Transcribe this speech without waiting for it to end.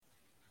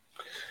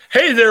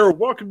Hey there,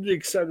 welcome to the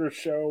Exciter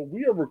Show.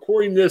 We are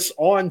recording this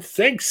on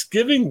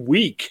Thanksgiving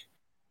week.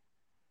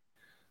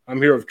 I'm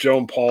here with Joe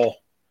and Paul.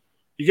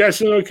 You guys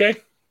doing okay?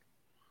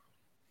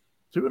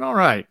 Doing all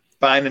right.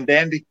 Fine and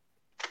dandy.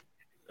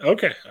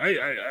 Okay.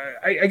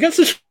 I guess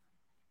I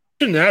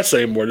shouldn't ask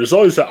anymore. There's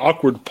always that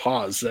awkward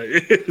pause.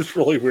 It's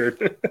really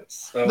weird.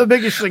 So, the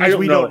biggest thing is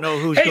we don't know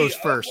who goes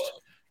first.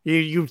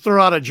 You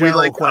throw out a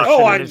general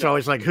question, and it's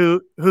always like,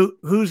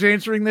 who's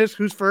answering this?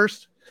 Who's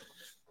first?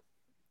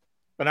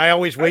 And I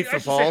always wait for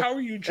Paul. Say, how are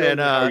you, Joe?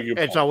 And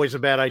it's always a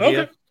bad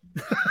idea.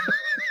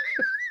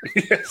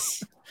 Okay.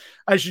 Yes.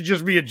 I should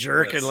just be a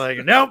jerk and like,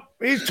 nope,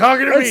 he's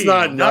talking to me. That's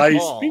not nice.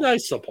 Paul. Be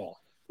nice to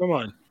Paul. Come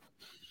on.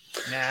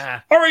 Nah.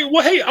 All right.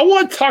 Well, hey, I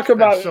want to talk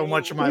about so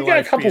much of my life. We got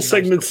a couple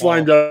segments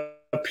lined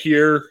up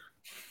here.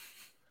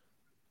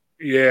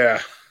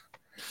 Yeah.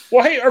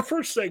 Well, hey, our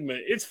first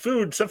segment, it's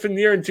food, something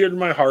near and dear to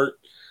my heart.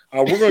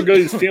 We're going to go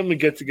to these family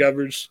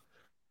get-togethers.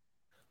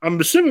 I'm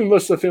assuming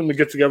most of the family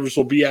get-togethers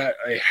will be at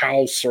a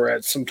house or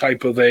at some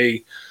type of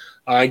a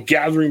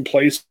gathering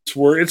place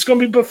where it's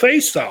going to be buffet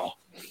style.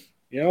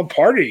 You know,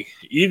 party,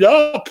 eat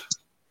up.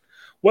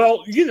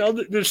 Well, you know,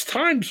 there's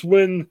times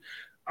when,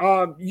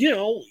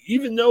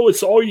 even though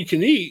it's all you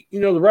can eat,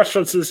 the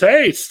restaurant says,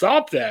 hey,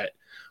 stop that.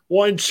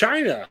 Well, in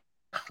China,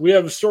 we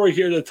have a story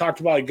here that talked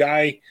about a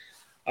guy.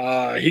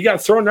 He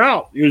got thrown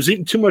out. He was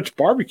eating too much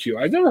barbecue.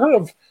 I've never heard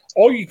of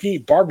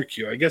all-you-can-eat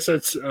barbecue. I guess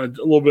that's a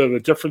little bit of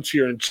a difference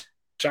here in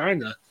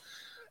China.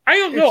 I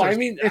don't know. I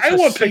don't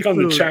want to pick on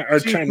the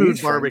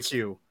Chinese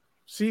barbecue.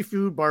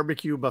 Seafood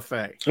barbecue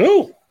buffet.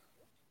 Oh.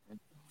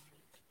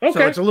 Okay.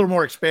 So it's a little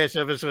more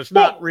expansive. So it's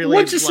not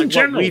really like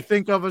what we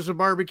think of as a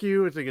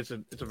barbecue. I think it's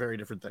a very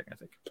different thing, I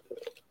think.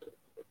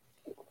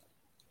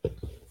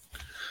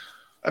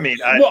 I mean,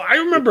 I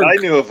remember I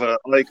knew of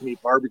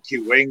meat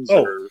barbecue wings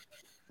or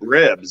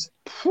ribs.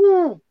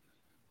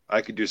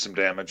 I could do some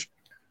damage.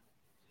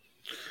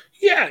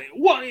 Yeah,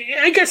 well,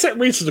 I guess that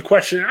raises the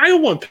question. I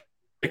don't want to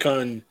pick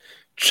on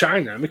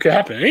China. I mean, it could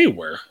happen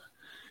anywhere.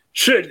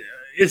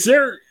 Is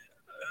there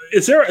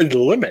a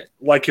limit?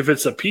 Like if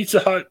it's a Pizza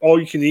Hut all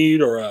you can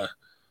eat, or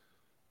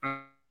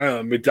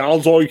a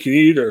McDonald's all you can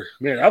eat, or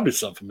man, that'd be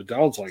something.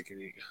 McDonald's all you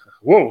can eat.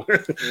 Whoa,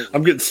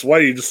 I'm getting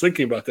sweaty just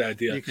thinking about that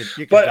idea. You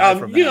could but I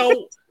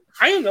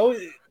don't know.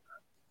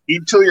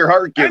 Eat till your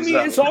heart gives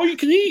out. It's all you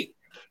can eat.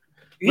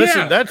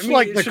 Listen, that's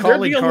like the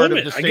calling card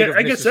of the state of Mississippi.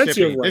 I guess that's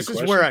the This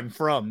is where I'm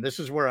from. This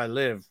is where I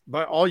live.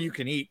 But all you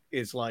can eat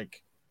is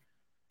like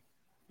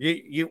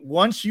you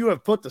once you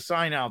have put the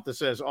sign out that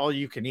says all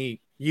you can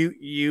eat,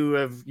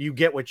 you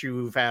get what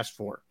you've asked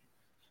for.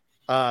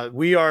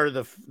 We are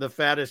the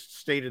fattest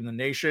state in the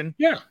nation.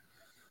 Yeah.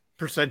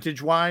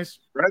 Percentage wise,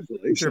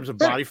 in terms of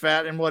body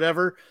fat and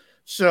whatever.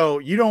 So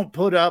you don't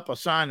put up a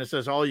sign that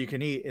says all you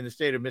can eat in the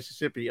state of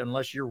Mississippi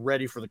unless you're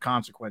ready for the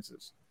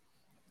consequences.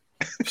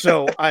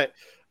 So I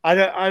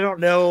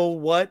don't know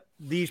what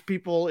these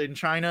people in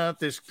China,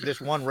 this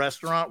one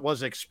restaurant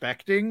was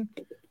expecting,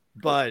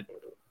 but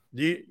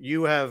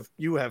you have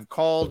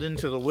called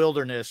into the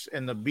wilderness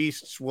and the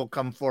beasts will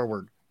come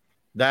forward.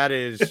 That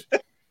is,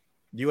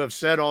 you have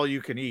said all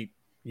you can eat.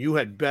 You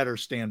had better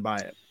stand by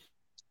it.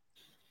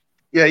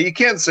 Yeah, you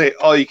can't say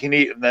all you can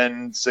eat and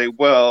then say,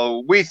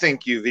 well, we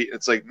think you've eaten.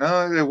 It's like,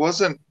 no, it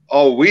wasn't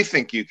all we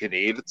think you can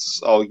eat.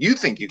 It's all you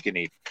think you can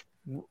eat.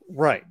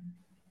 Right.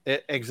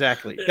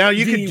 Exactly. Now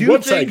you could do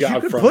things.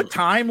 You could put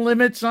time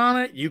limits on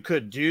it. You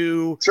could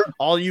do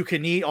all you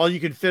can eat, all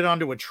you can fit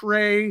onto a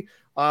tray.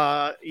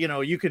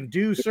 You can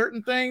do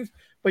certain things,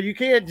 but you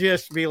can't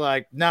just be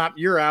like, nah,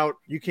 you're out.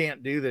 You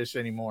can't do this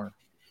anymore.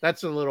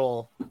 That's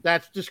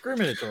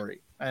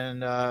discriminatory.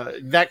 And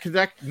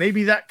that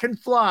maybe that can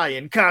fly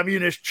in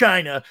communist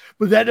China,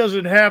 but that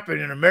doesn't happen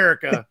in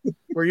America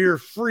where you're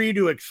free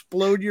to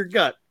explode your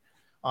gut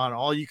on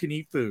all you can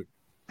eat food.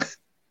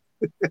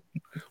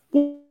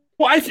 Well,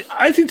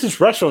 I think this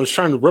restaurant is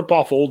trying to rip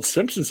off old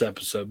Simpsons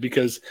episode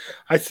because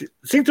I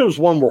think there was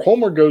one where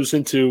Homer goes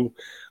into,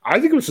 I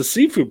think it was a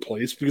seafood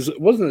place because it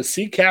wasn't a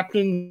sea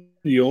captain,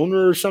 the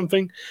owner or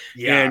something.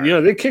 Yeah.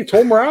 And, they kicked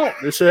Homer out.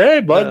 They said,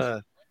 hey,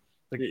 bud.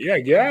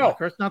 Get out.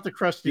 It's not the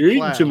crusty You're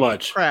eating too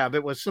much. Crab.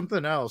 It was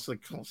something else, like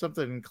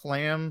something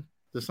clam.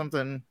 There's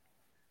something.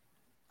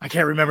 I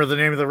can't remember the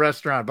name of the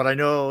restaurant, but I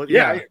know.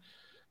 Yeah.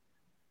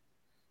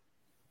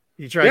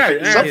 You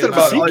tried something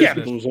about sea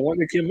captain was the one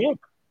that came up.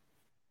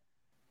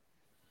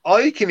 All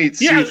you can eat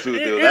seafood,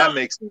 though. That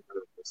makes me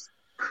nervous.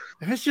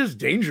 That's just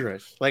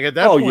dangerous. Like at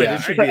that point,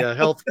 it should be a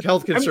health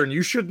concern.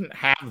 You shouldn't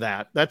have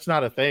that. That's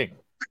not a thing.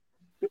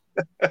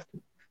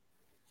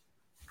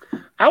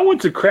 I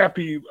went to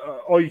crappy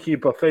all-you-can-eat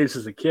buffets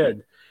as a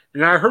kid,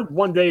 and I heard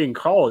one day in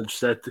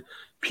college that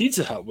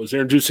Pizza Hut was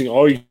introducing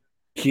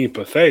all-you-can-eat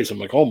buffets. I'm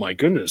like, oh my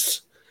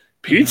goodness,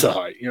 Pizza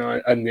Hut!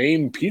 A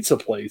named pizza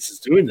place is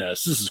doing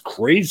this. This is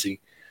crazy.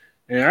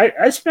 And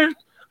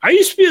I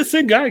used to be a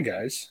thin guy,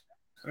 guys.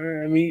 I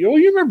mean, you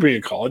remember being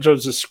in college? I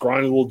was this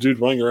scrawny little dude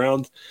running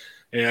around,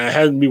 and I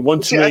had me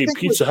one too many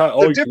Pizza Hut.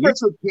 The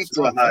difference with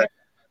Pizza Hut,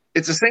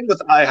 it's the same with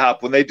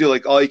IHOP when they do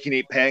like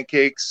all-you-can-eat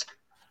pancakes.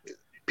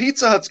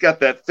 Pizza Hut's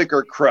got that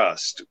thicker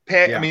crust.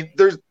 I mean,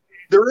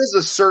 there is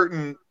a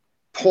certain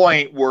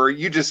point where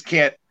you just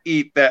can't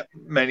eat that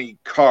many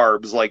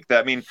carbs like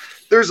that. I mean,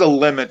 there's a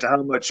limit to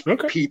how much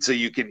pizza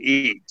you can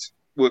eat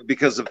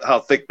because of how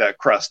thick that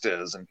crust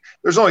is, and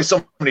there's only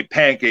so many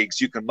pancakes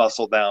you can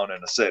muscle down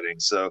in a sitting.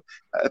 So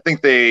I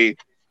think they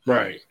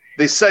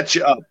set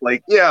you up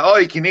like, yeah, all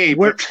you can eat,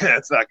 but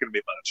it's not going to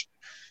be much.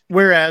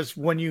 Whereas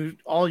when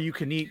all you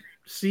can eat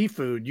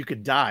seafood, you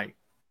could die.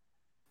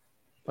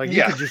 Like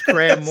you could just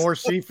cram more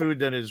seafood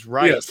than is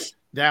right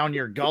down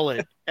your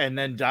gullet and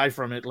then die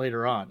from it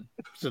later on.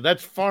 So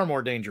that's far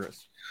more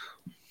dangerous.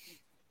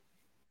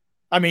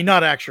 I mean,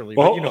 not actually.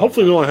 Well, but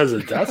hopefully no one has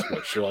a death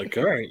wish. You're like,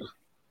 all right.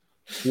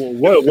 Well,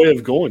 what a way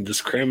of going,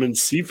 just cramming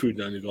seafood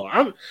down your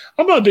gullet.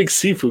 I'm not a big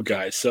seafood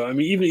guy, so I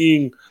mean, even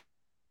eating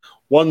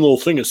one little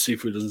thing of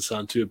seafood doesn't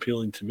sound too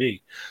appealing to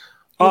me.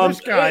 Well, this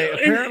guy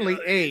apparently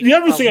ate. The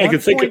other thing I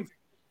could think of.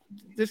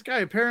 This guy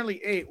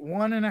apparently ate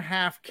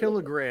 1.5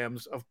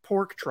 kilograms of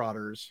pork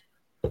trotters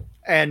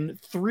and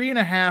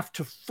 3.5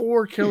 to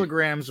 4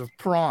 kilograms of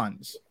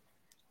prawns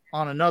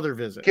on another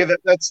visit. Okay,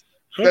 that's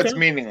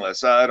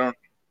meaningless. I don't.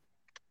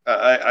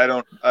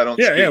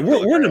 Yeah,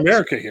 we're in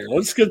America here.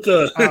 Let's get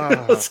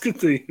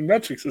the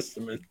metric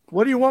system in.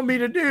 What do you want me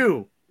to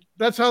do?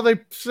 That's how they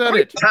said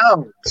it.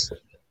 Pounds.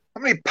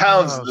 How many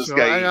pounds does this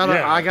guy eat?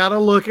 I gotta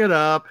look it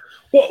up.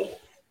 Well,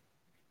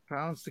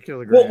 pounds to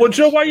kilograms. Well,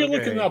 Joe, while you're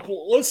looking up,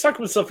 let's talk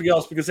about something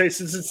else because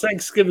since it's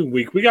Thanksgiving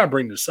week, we gotta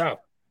bring this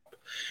up.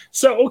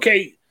 So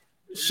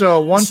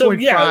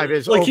 1.5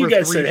 is like over you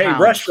guys 3 said. Hey, pounds.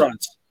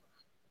 Restaurants.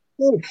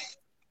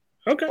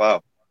 Okay.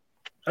 Wow.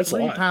 That's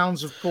 3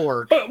 pounds of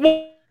pork. But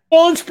well,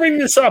 let's bring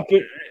this up.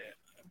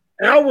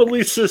 And I'll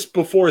release this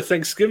before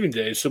Thanksgiving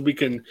Day so we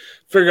can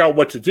figure out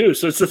what to do.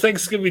 So it's the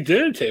Thanksgiving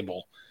dinner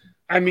table.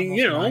 I mean,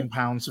 almost 9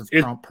 pounds of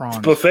prawns.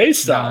 Buffet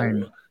style.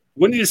 9.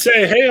 When do you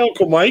say, hey,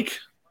 Uncle Mike,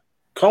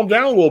 calm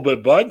down a little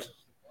bit, bud?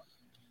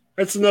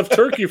 That's enough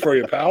turkey for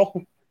you, pal.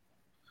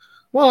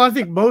 Well, I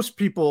think most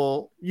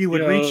people, you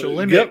would reach a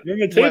limit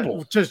the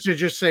table. to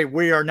just say,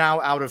 we are now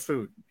out of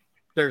food.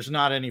 There's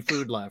not any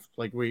food left.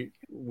 Like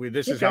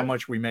this is how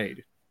much we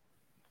made.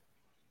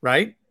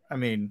 Right? I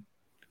mean,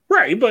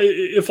 right, but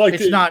if like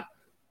it's not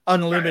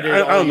unlimited. I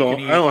don't know.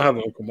 I don't have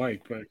an Uncle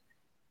Mike, but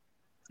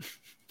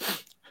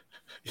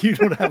you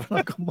don't have an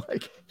Uncle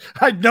Mike.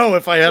 I'd know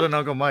if I had an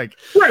Uncle Mike.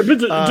 Right, but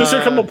does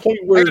there come a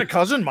point where I got a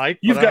cousin Mike?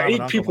 You've got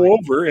 8 people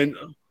over, and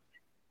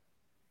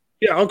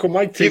Uncle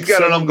Mike takes. You've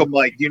got an Uncle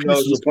Mike. You know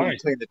who's going to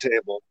clean the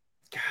table.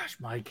 Gosh,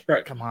 Mike,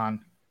 right. Come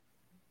on.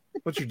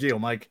 What's your deal,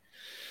 Mike?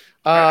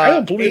 I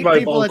don't believe I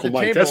have Uncle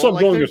Mike. That's what I'm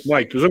going with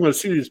Mike because I'm going to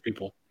see these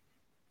people.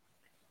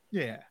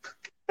 Yeah.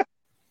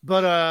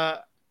 But,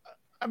 I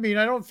mean,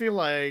 I don't feel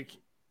like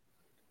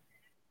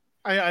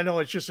I know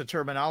it's just a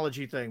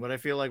terminology thing, but I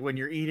feel like when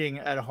you're eating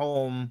at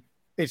home,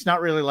 it's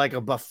not really like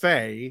a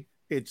buffet.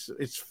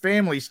 It's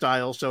family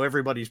style, so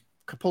everybody's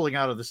pulling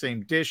out of the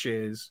same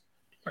dishes.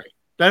 Right.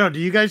 I don't know. Do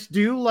you guys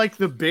do like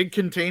the big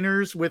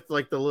containers with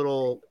like the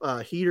little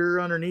heater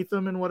underneath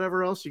them and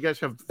whatever else? You guys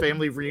have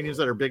family reunions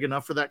that are big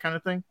enough for that kind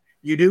of thing?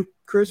 You do,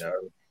 Chris? No.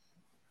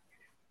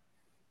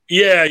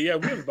 Yeah.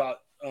 We have about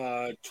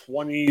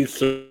 20,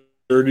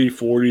 30,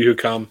 40 who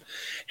come.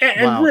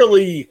 And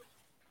really,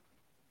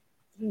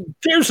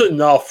 there's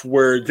enough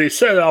where they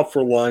set it out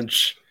for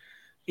lunch.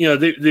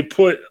 They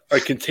put a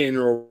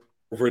container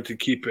over it to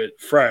keep it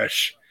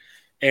fresh.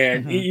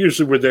 And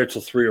usually we're there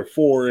till 3 or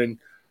 4. And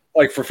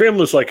like for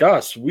families like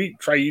us, we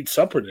try to eat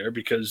supper there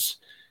because,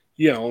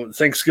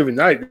 Thanksgiving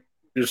night,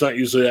 there's not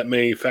usually that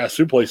many fast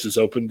food places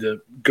open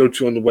to go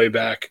to on the way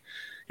back.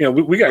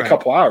 We got a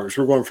couple hours.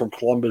 We're going from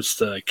Columbus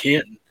to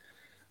Canton.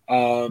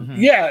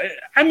 Yeah,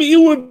 I mean,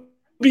 it would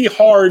be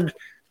hard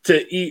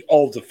to eat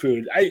all the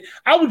food. I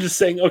was just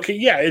saying, okay,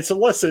 yeah, it's a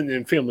lesson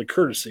in family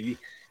courtesy.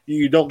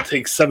 You don't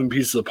take 7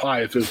 pieces of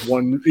pie if there's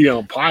one,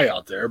 pie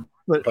out there.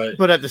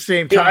 But at the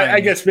same time,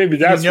 I guess maybe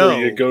that's where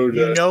you go to.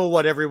 You know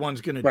what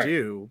everyone's going to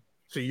do,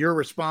 so you're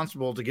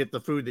responsible to get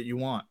the food that you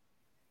want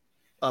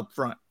up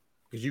front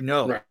because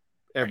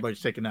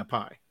everybody's taking that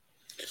pie.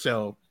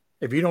 So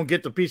if you don't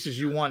get the pieces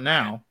you want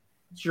now,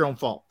 it's your own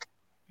fault.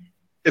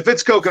 If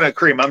it's coconut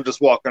cream, I'm just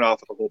walking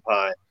off with the whole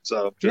pie.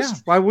 So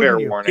just why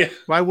wouldn't you? Warning. Yeah.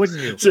 Why wouldn't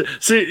you?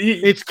 See,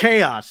 it's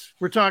chaos.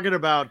 We're talking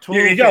about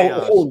total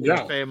chaos in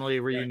a family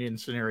reunion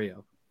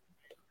scenario.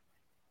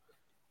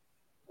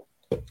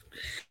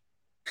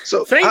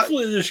 So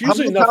thankfully, there's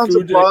usually enough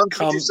food to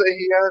come. Did you say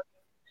he had?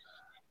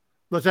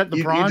 Was that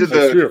the prawns? You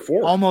did 3 or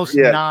 4. Almost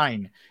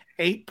 9.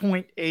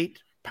 8.8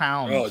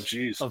 pounds. Oh,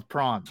 geez. Of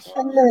prawns.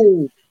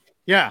 Oh.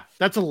 Yeah,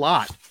 that's a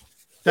lot.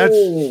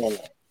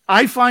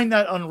 I find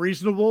that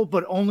unreasonable,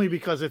 but only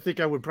because I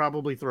think I would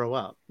probably throw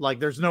up. Like,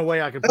 there's no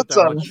way I could put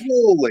that much.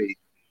 Unholy.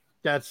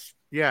 And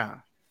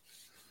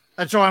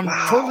so I'm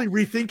totally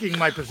rethinking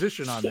my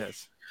position on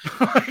this.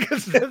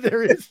 Because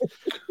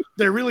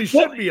there really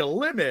should be a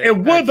limit.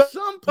 And what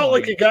about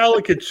like a guy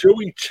like a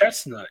Joey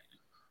Chestnut?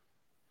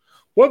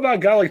 What about a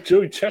guy like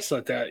Joey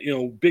Chestnut, that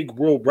big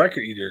world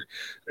record eater?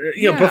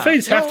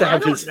 Buffets have to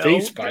have his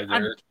face by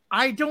there.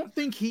 I don't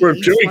think he. Where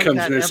eats Joey like comes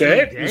that in and every say,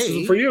 "Hey, day. this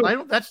is for you."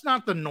 That's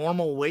not the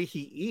normal way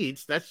he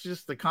eats. That's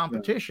just the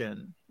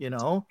competition, you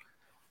know.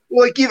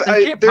 Well, like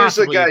there's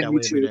a guy on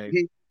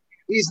YouTube.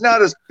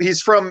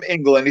 He's from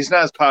England. He's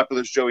not as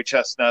popular as Joey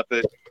Chestnut,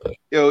 but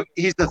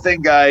he's the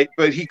thing guy.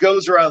 But he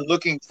goes around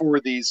looking for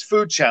these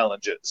food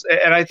challenges,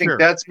 and I think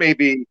that's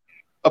maybe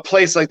a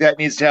place like that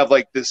needs to have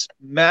like this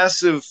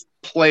massive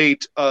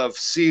plate of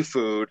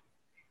seafood.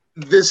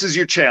 This is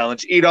your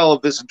challenge. Eat all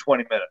of this in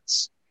 20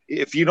 minutes.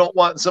 If you don't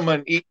want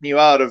someone eating you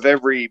out of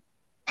every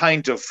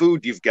pint of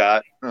food you've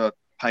got,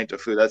 pint of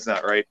food, that's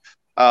not right.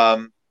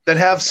 Then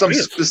have some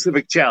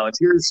specific challenge.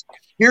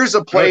 Here's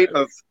a plate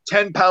of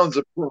 10 pounds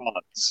of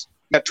prawns.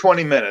 You got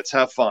 20 minutes.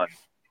 Have fun.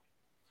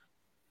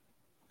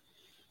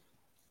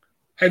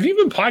 Have you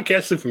been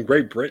podcasting from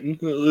Great Britain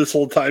this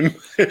whole time?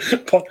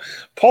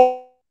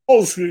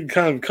 Paul's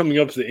kind of coming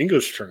up to the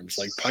English terms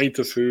like pint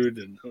of food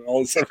and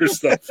all this other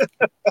stuff.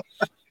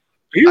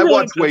 I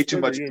watch way too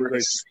much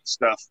British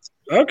stuff.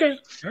 Okay.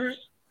 All right.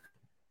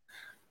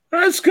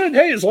 That's good.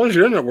 Hey, as long as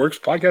your internet works,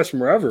 podcast from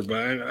wherever.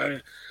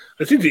 But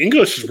I think the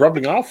English is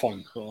rubbing off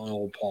on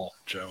old Paul,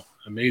 Joe.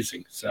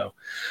 Amazing. So,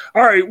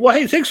 all right. Well,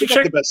 hey, thanks for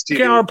checking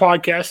out our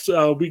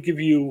podcast. We give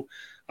you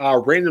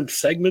random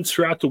segments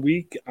throughout the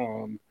week.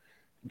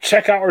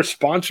 Check out our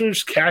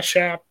sponsors, Cash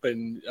App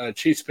and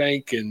Chase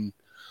Bank, and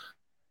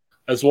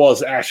as well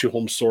as Ashley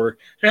Home Store.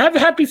 And have a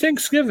happy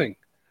Thanksgiving.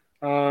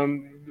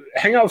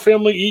 Hang out with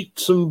family, eat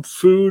some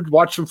food,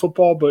 watch some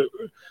football, but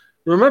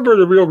remember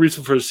the real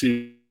reason for the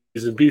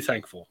season. Be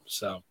thankful.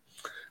 So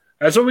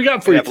that's what we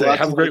got for you today.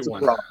 Have a great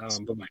one.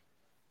 Bye-bye.